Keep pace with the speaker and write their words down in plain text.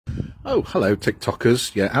Oh, hello,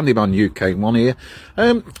 TikTokers. Yeah, Andyman UK1 here.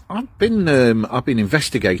 I've been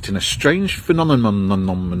investigating a strange phenomenon,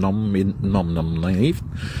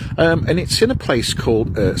 and it's in a place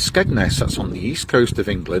called Skegness. That's on the east coast of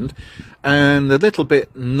England, and a little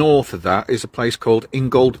bit north of that is a place called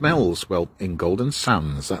Ingold Mills. Well, Ingold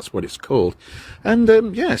Sands. That's what it's called.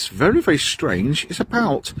 And yes, very, very strange. It's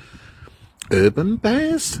about urban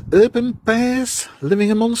bears living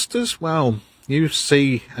amongst us. Well, you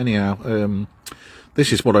see, anyhow,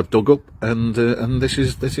 this is what I've dug up, and this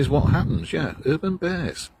is what happens. Yeah, urban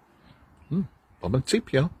bears. Bob and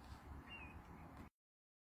tip, yeah.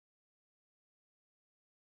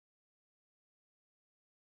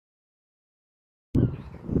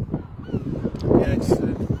 Yeah,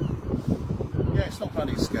 it's not bad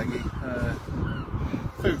in Skeggy.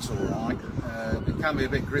 Food's all right. It can be a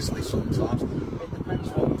bit grisly sometimes. It depends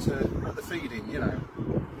what they're feeding, you know.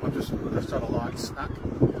 I've just had a light snack. A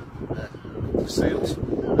couple of seals.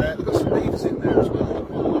 They've got some beavers in there as well. I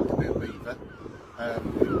quite like a bit of beaver.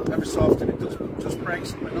 Every so often it does break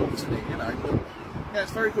some monotony, you know. But yeah,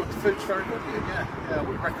 it's very good. The food's very good here. Yeah, I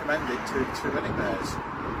would recommend it to any bears.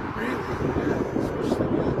 Really, yeah.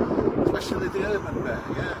 Especially the urban bear.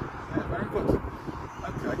 Yeah, very good.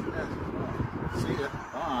 Okay, yeah. Right. See ya.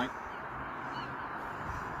 Bye.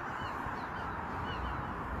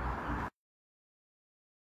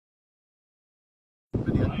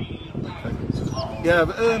 Yeah,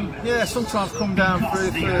 but yeah, sometimes come down for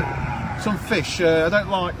some fish. I don't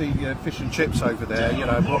like the fish and chips over there, you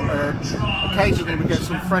know, but occasionally we get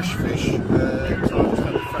some fresh fish. So I just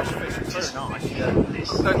have the fresh fish. It's very nice. Yeah,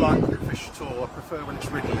 I don't like cooked fish at all. I prefer when it's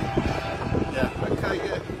wriggly. Yeah. Okay.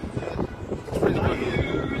 Yeah. It's really good here.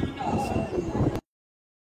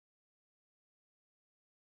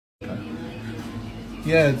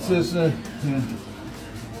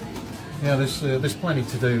 Yeah, there's plenty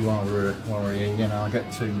to do while we're here. You know, I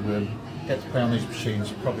get to play on these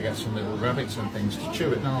machines. Probably get some little rabbits and things to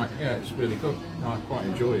chew at night. Yeah, it's really good. I quite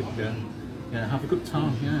enjoy it. Yeah, have a good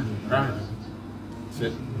time. Yeah, right. That's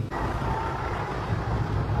it.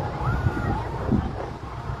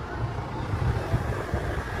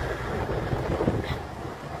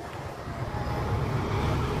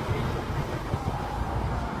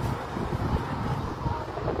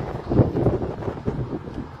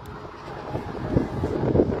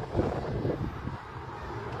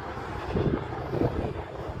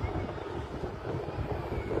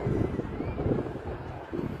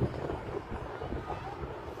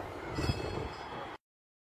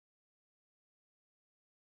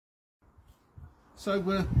 So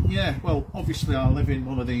yeah, well, obviously I live in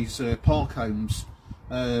one of these park homes.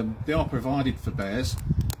 They are provided for bears,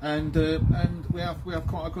 and we have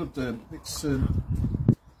quite a good.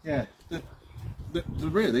 Yeah,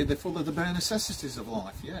 really they're full of the bare necessities of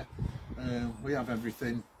life. Yeah, we have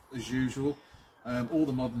everything as usual, all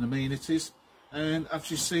the modern amenities, and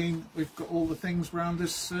as you've seen, we've got all the things around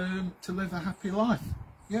us to live a happy life.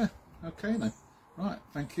 Yeah, okay then. Right,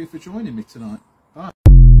 thank you for joining me tonight.